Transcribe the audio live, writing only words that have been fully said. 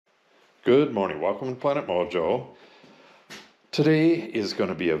Good morning, welcome to Planet Mojo. Today is going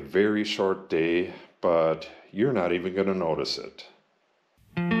to be a very short day, but you're not even going to notice it.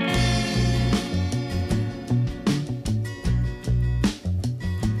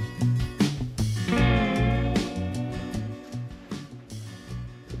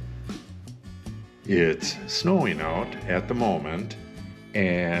 It's snowing out at the moment,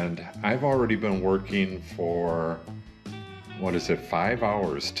 and I've already been working for 5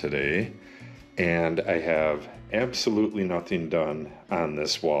 hours today, and I have absolutely nothing done on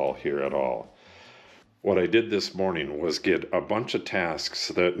this wall here at all. What I did this morning was get a bunch of tasks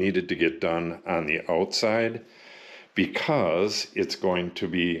that needed to get done on the outside because it's going to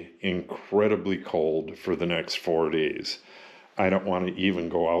be incredibly cold for the next 4 days. I don't want to even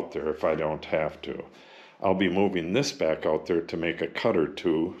go out there if I don't have to. I'll be moving this back out there to make a cut or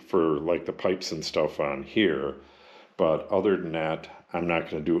two for like the pipes and stuff on here. But other than that, I'm not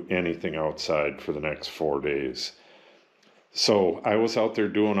going to do anything outside for the next 4 days. So I was out there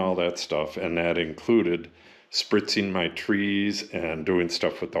doing all that stuff, and that included spritzing my trees and doing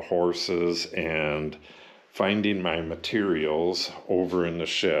stuff with the horses and finding my materials over in the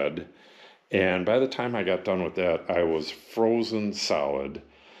shed. And by the time I got done with that, I was frozen solid.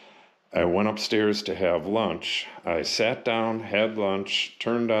 I went upstairs to have lunch. I sat down, had lunch,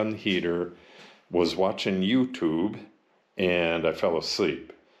 turned on the heater, was watching YouTube, and I fell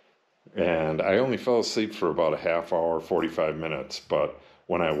asleep. And I only fell asleep for about a half hour, 45 minutes. But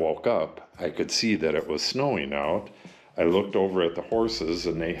when I woke up, I could see that it was snowing out. I looked over at the horses,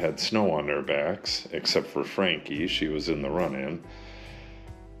 and they had snow on their backs, except for Frankie. She was in the run-in.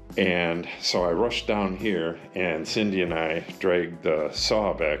 And so I rushed down here, and Cindy and I dragged the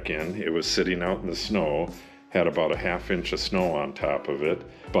saw back in. It was sitting out in the snow, had about a ½ inch of snow on top of it,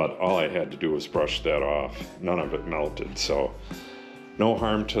 but all I had to do was brush that off. None of it melted, so no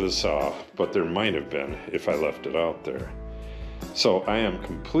harm to the saw, but there might have been if I left it out there. So I am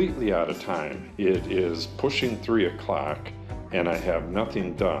completely out of time. It is pushing 3 o'clock, and I have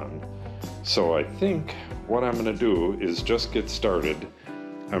nothing done. So I think what I'm gonna do is just get started.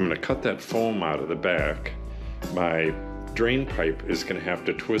 I'm going to cut that foam out of the back. My drain pipe is going to have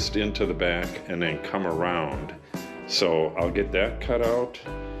to twist into the back and then come around. So I'll get that cut out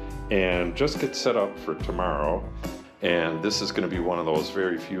and just get set up for tomorrow. And this is going to be one of those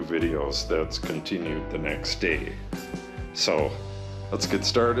very few videos that's continued the next day. So let's get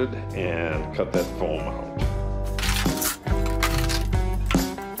started and cut that foam out.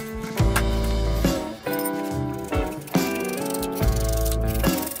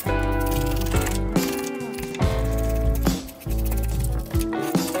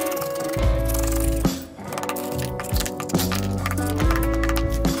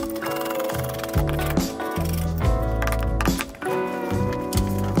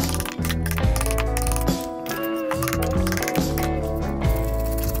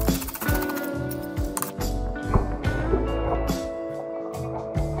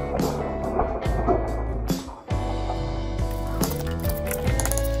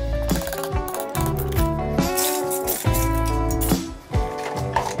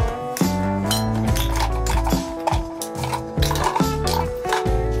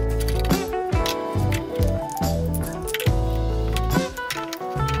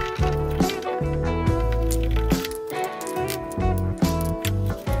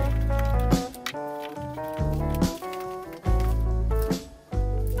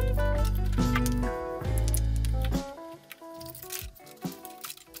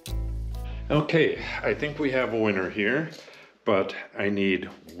 Okay, I think we have a winner here, but I need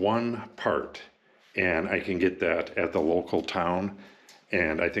one part, and I can get that at the local town,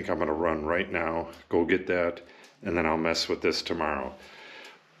 and I think I'm going to run right now, go get that, and then I'll mess with this tomorrow.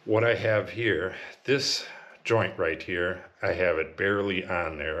 What I have here, this joint right here, I have it barely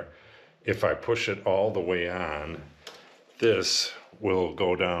on there. If I push it all the way on, this will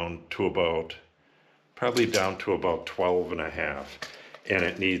go down to about, probably down to about 12.5. And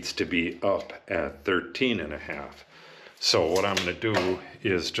it needs to be up at 13.5. So what I'm going to do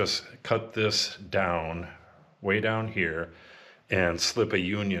is just cut this down, way down here, and slip a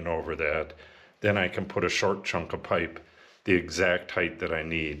union over that. Then I can put a short chunk of pipe, the exact height that I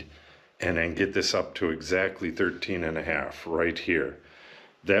need, and then get this up to exactly 13.5 right here.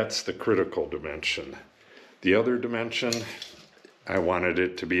 That's the critical dimension. The other dimension, I wanted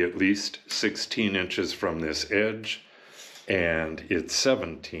it to be at least 16 inches from this edge, and it's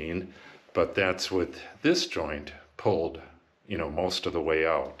 17, but that's with this joint pulled, most of the way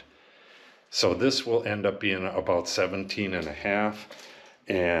out. So this will end up being about 17.5,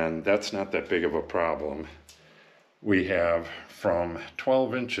 and that's not that big of a problem. we have from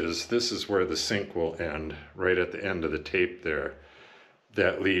 12 inches, this is where the sink will end, right at the end of the tape there.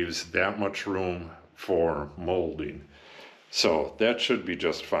 That leaves that much room for molding. So that should be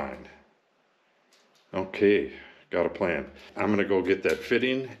just fine. Okay, got a plan. I'm gonna go get that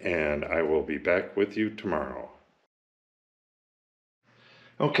fitting and I will be back with you tomorrow.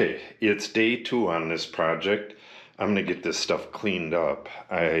 Okay, it's day 2 on this project. I'm gonna get this stuff cleaned up.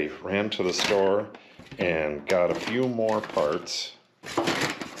 I ran to the store and got a few more parts.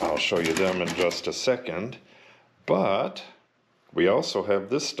 I'll show you them in just a second. But we also have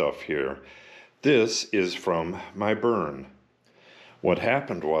this stuff here. This is from my burn. What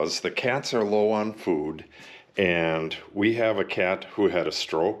happened was the cats are low on food, and we have a cat who had a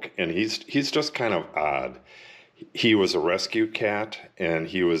stroke, and he's just kind of odd. He was a rescue cat, and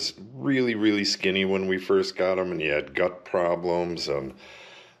he was really, really skinny when we first got him, and he had gut problems and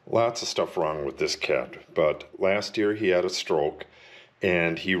lots of stuff wrong with this cat. But last year he had a stroke,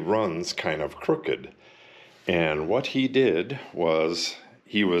 and he runs kind of crooked. And what he did was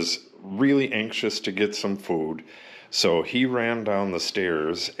he was really anxious to get some food, so he ran down the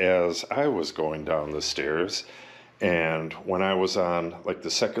stairs as I was going down the stairs. And when I was on like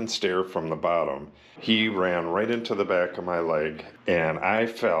the second stair from the bottom, he ran right into the back of my leg, and I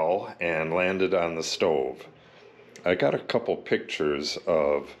fell and landed on the stove. I got a couple pictures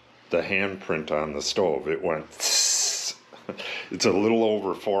of the handprint on the stove. It went it's a little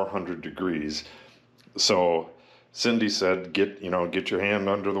over 400 degrees. So Cindy said, get your hand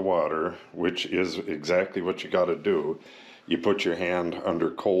under the water, which is exactly what you got to do. You put your hand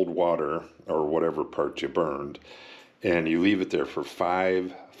under cold water or whatever part you burned, and you leave it there for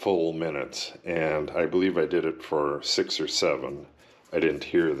 5 full minutes. And I believe I did it for 6 or 7. I didn't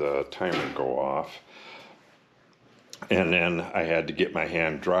hear the timer go off. And then I had to get my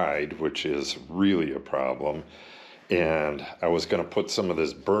hand dried, which is really a problem. And I was going to put some of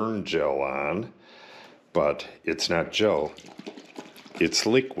this burn gel on, but it's not gel, it's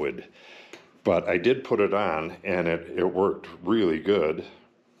liquid. But I did put it on, and it worked really good.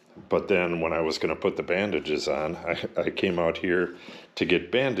 But then when I was going to put the bandages on, I came out here to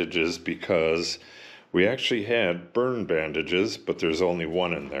get bandages because we actually had burn bandages, but there's only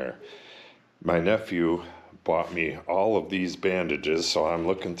one in there. My nephew bought me all of these bandages, so I'm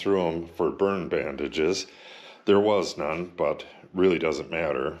looking through them for burn bandages. There was none, but really doesn't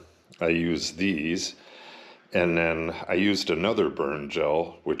matter. I used these, and then I used another burn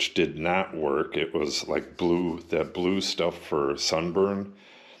gel, which did not work. It was like blue, that blue stuff for sunburn.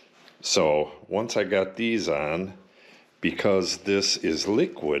 So once I got these on, because this is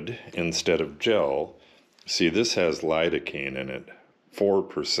liquid instead of gel, see, this has lidocaine in it,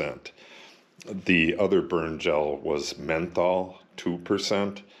 4%. The other burn gel was menthol,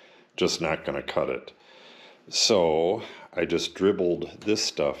 2%, just not going to cut it. So I just dribbled this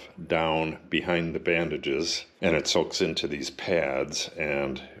stuff down behind the bandages, and it soaks into these pads,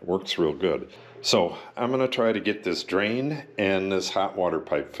 and it works real good. So I'm going to try to get this drain and this hot water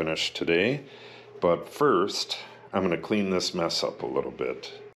pipe finished today. But first, I'm going to clean this mess up a little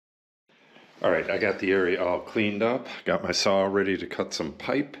bit. All right, I got the area all cleaned up, got my saw ready to cut some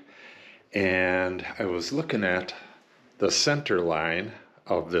pipe, and I was looking at the center line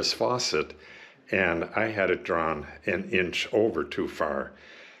of this faucet, and I had it drawn an inch over too far.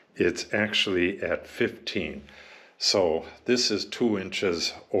 It's actually at 15. So this is 2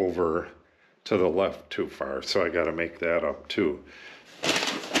 inches over to the left too far. So I got to make that up too.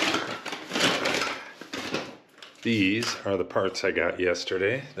 These are the parts I got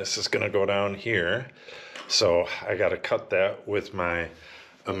yesterday. This is going to go down here. So I got to cut that with my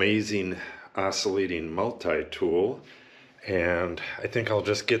amazing oscillating multi-tool. And I think I'll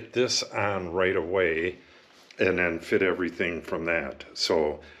just get this on right away and then fit everything from that.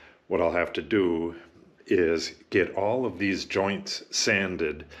 So what I'll have to do is get all of these joints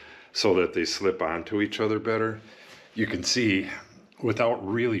sanded so that they slip onto each other better. You can see, without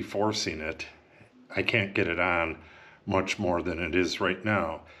really forcing it, I can't get it on much more than it is right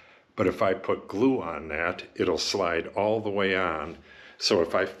now. But if I put glue on that, it'll slide all the way on. So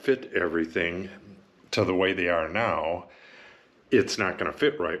if I fit everything to the way they are now, it's not going to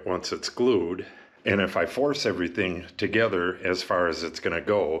fit right once it's glued. And if I force everything together as far as it's going to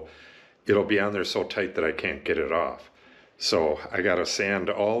go, it'll be on there so tight that I can't get it off. So I got to sand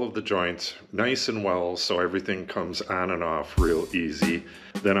all of the joints nice and well so everything comes on and off real easy.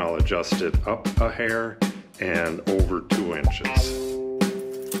 Then I'll adjust it up a hair and over 2 inches.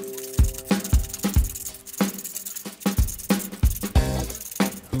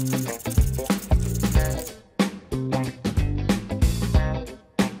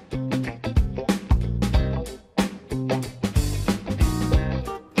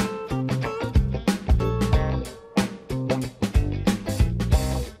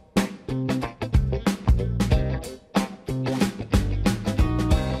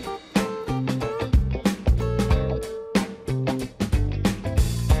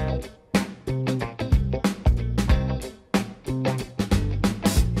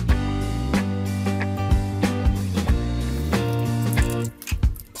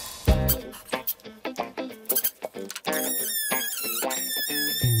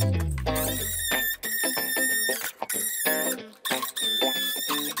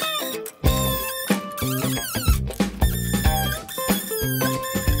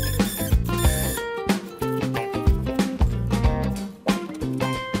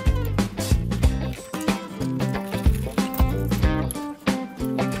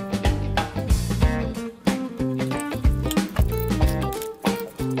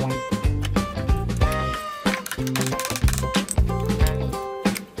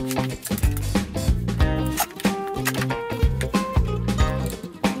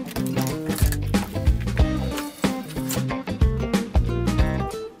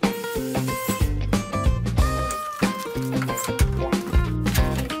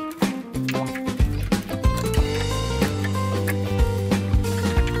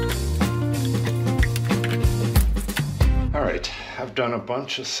 done a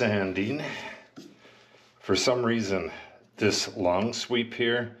bunch of sanding. For some reason, this long sweep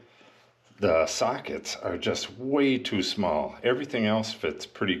here, the sockets are just way too small. Everything else fits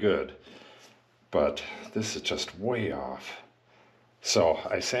pretty good, but this is just way off. So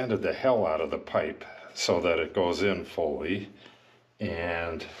I sanded the hell out of the pipe so that it goes in fully.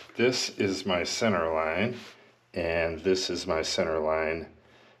 And this is my center line, and this is my center line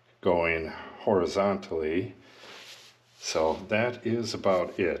going horizontally. So that is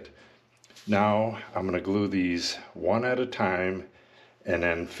about it. Now I'm going to glue these one at a time and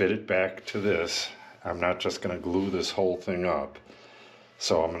then fit it back to this. I'm not just going to glue this whole thing up.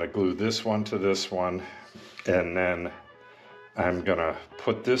 So I'm going to glue this one to this one, and then I'm going to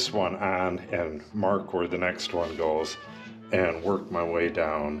put this one on and mark where the next one goes and work my way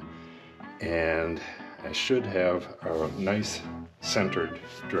down, and I should have a nice centered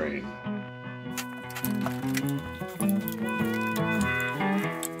drain.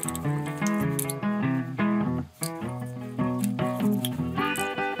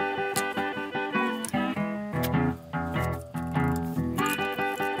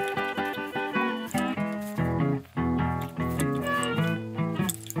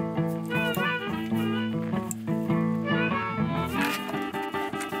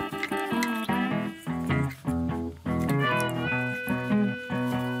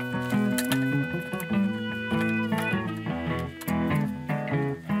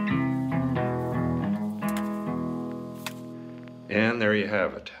 And there you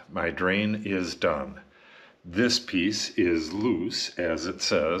have it. My drain is done. This piece is loose, as it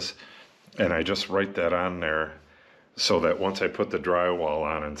says, and I just write that on there so that once I put the drywall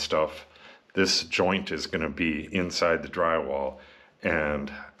on and stuff, this joint is going to be inside the drywall, and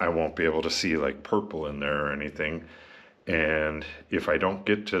I won't be able to see like purple in there or anything. And if I don't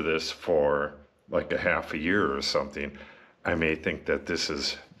get to this for like a half a year or something, I may think that this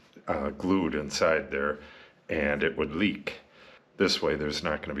is glued inside there and it would leak. This way there's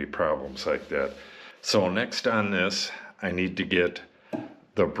not going to be problems like that. So next on this, I need to get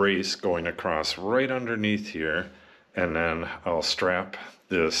the brace going across right underneath here, and then I'll strap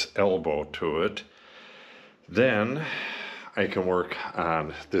this elbow to it. Then I can work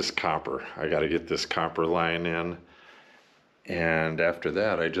on this copper. I got to get this copper line in, and after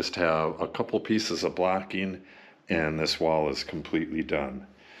that I just have a couple pieces of blocking and this wall is completely done.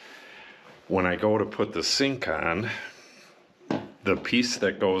 When I go to put the sink on, the piece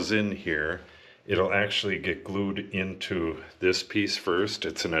that goes in here, it'll actually get glued into this piece first.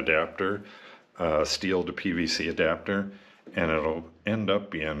 It's an adapter, steel to PVC adapter, and it'll end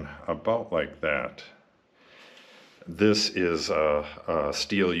up being about like that. This is a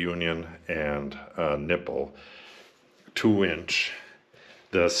steel union and a nipple, 2-inch.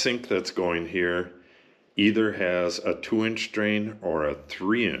 The sink that's going here either has a 2-inch drain or a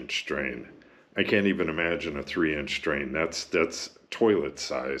 3-inch drain. I can't even imagine a 3-inch drain. That's toilet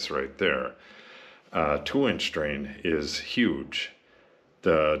size right there. 2-inch drain is huge.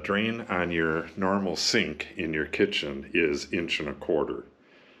 The drain on your normal sink in your kitchen is 1.25 inches.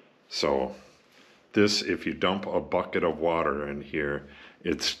 So this, if you dump a bucket of water in here,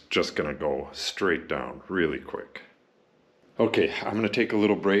 it's just gonna go straight down really quick. Okay, I'm gonna take a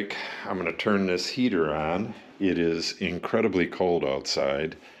little break. I'm gonna turn this heater on. It is incredibly cold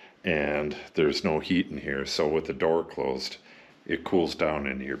outside and there's no heat in here, so with the door closed it cools down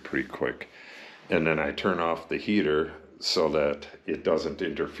in here pretty quick. And then I turn off the heater so that it doesn't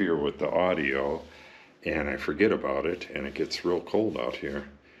interfere with the audio, and I forget about it and it gets real cold out here.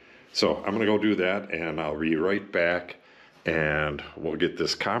 So I'm gonna go do that and I'll be right back, and we'll get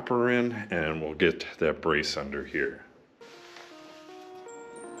this copper in and we'll get that brace under here.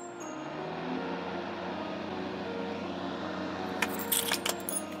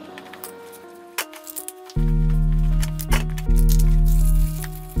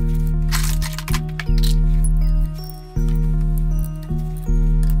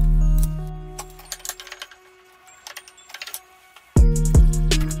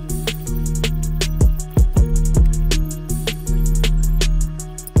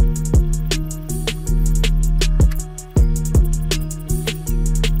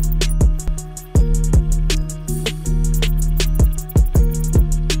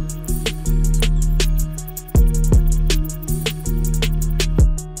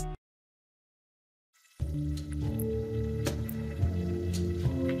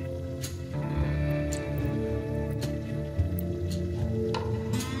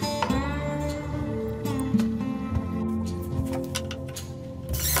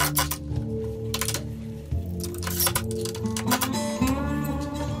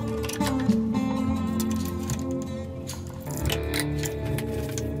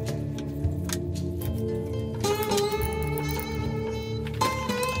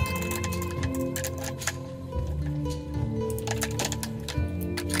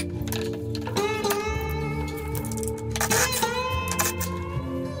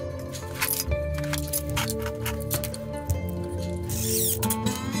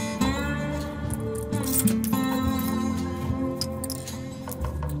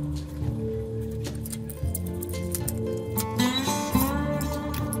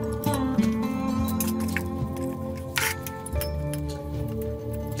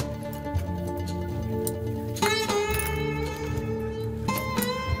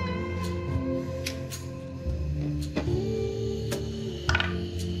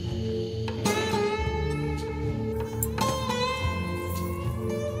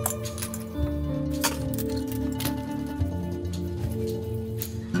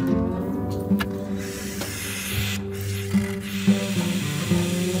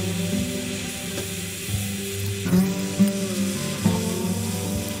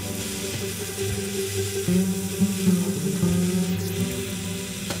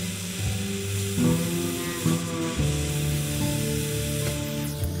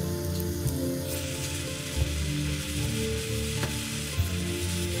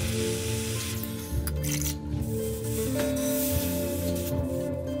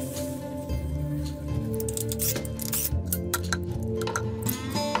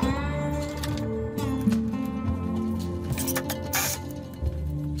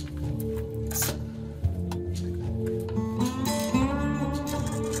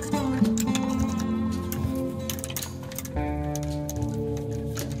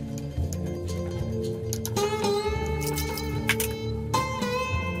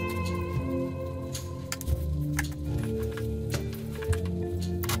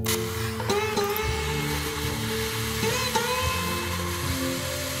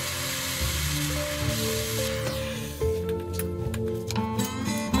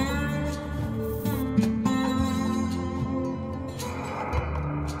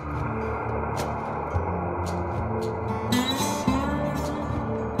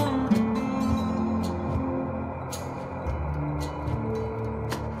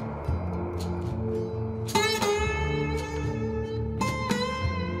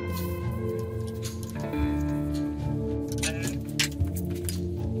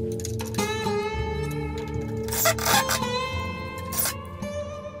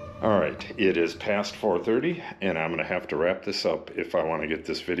 Alright, it is past 4:30 and I'm going to have to wrap this up if I want to get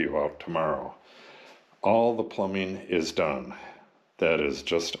this video out tomorrow. All the plumbing is done. That is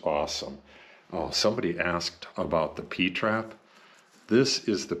just awesome. Oh, somebody asked about the P-trap. This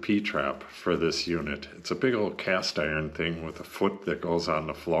is the P-trap for this unit. It's a big old cast iron thing with a foot that goes on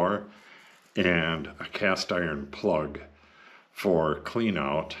the floor and a cast iron plug for clean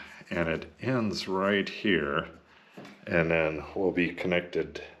out, and it ends right here and then will be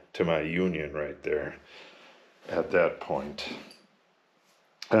connected to my union right there at that point.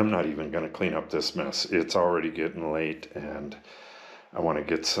 I'm not even going to clean up this mess. It's already getting late and I want to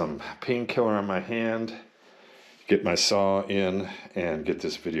get some painkiller on my hand, get my saw in, and get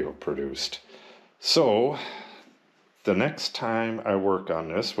this video produced. So the next time I work on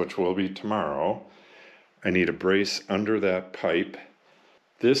this, which will be tomorrow, I need a brace under that pipe.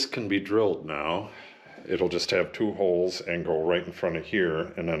 This can be drilled now. It'll just have 2 holes and go right in front of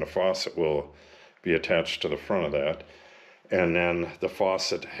here, and then a faucet will be attached to the front of that. And then the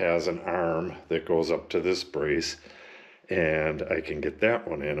faucet has an arm that goes up to this brace, and I can get that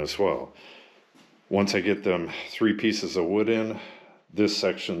one in as well. Once I get them 3 pieces of wood in, this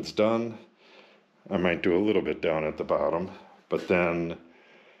section's done. I might do a little bit down at the bottom, but then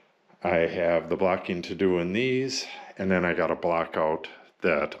I have the blocking to do in these, and then I got to block out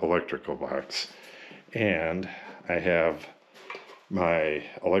that electrical box. And I have my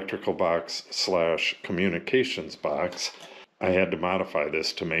electrical box / communications box. I had to modify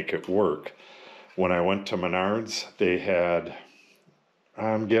this to make it work. When I went to Menards, they had,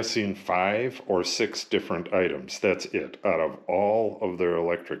 I'm guessing 5 or 6 different items. That's it, out of all of their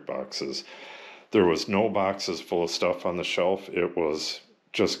electric boxes. There was no boxes full of stuff on the shelf. It was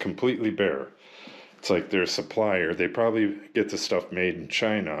just completely bare. It's like their supplier, they probably get the stuff made in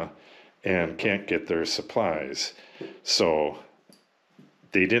China and can't get their supplies. So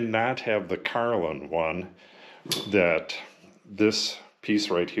they did not have the Carlin one, that this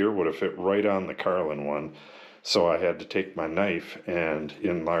piece right here would have fit right on the Carlin one. So I had to take my knife and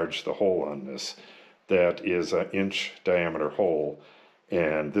enlarge the hole on this. That is an 1-inch diameter hole,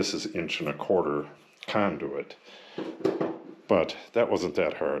 and this is 1.25 inch conduit. But that wasn't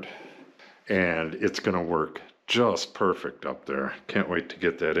that hard. And it's gonna work just perfect up there. Can't wait to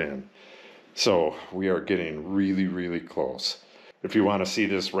get that in. So we are getting really, really close. If you want to see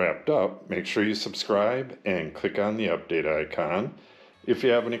this wrapped up, make sure you subscribe and click on the update icon. If you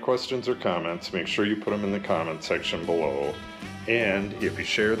have any questions or comments, make sure you put them in the comment section below. And if you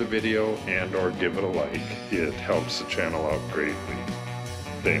share the video and or give it a like, it helps the channel out greatly.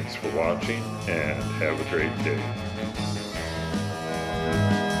 Thanks for watching and have a great day.